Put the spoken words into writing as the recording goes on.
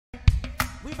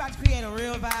We about to create a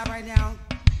real vibe right now.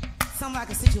 Something like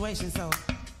a situation, so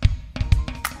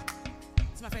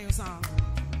it's my favorite song.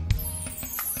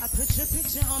 I put your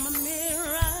picture on my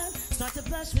mirror, start to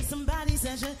blush with somebody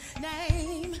says your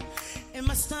name. In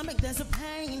my stomach there's a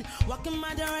pain, walk in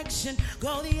my direction,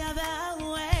 go the other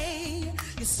way.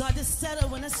 You start to settle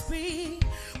when I speak,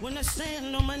 when I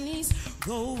stand on my knees,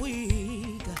 go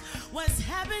weak. What's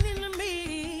happening to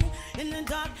me in the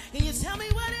dark, and you tell me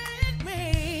what it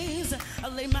means. I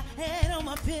lay my head on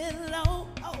my pillow,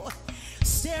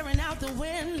 staring out the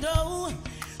window,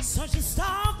 searching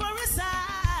star for a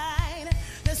sign.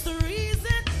 That's the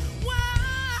reason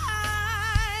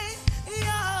why.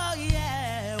 Oh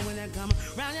yeah, when I come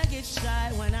around I get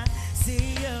shy when I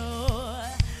see you.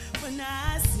 When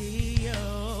I see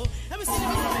you. Let me see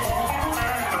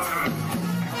the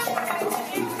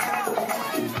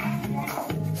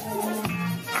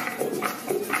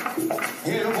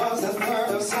It was the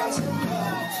 3rd of September.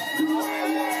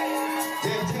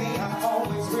 The day I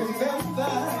always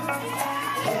remember.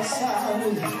 Yes, I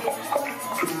will.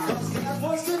 'Cause that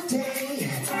was the day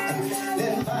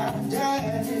that my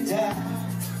daddy died.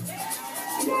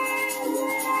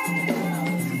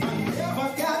 I never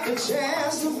got the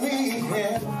chance to meet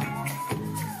him.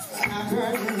 I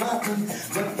heard nothing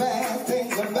but bad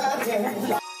things about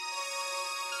him.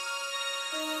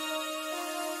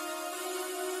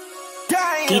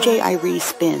 DJ Irie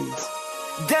spins.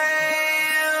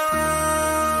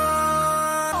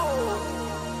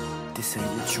 This ain't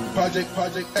what you want. Project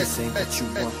This ain't what you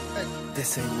want.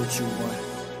 This ain't what you want.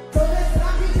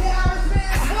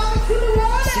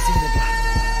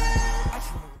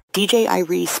 DJ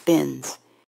Irie spins.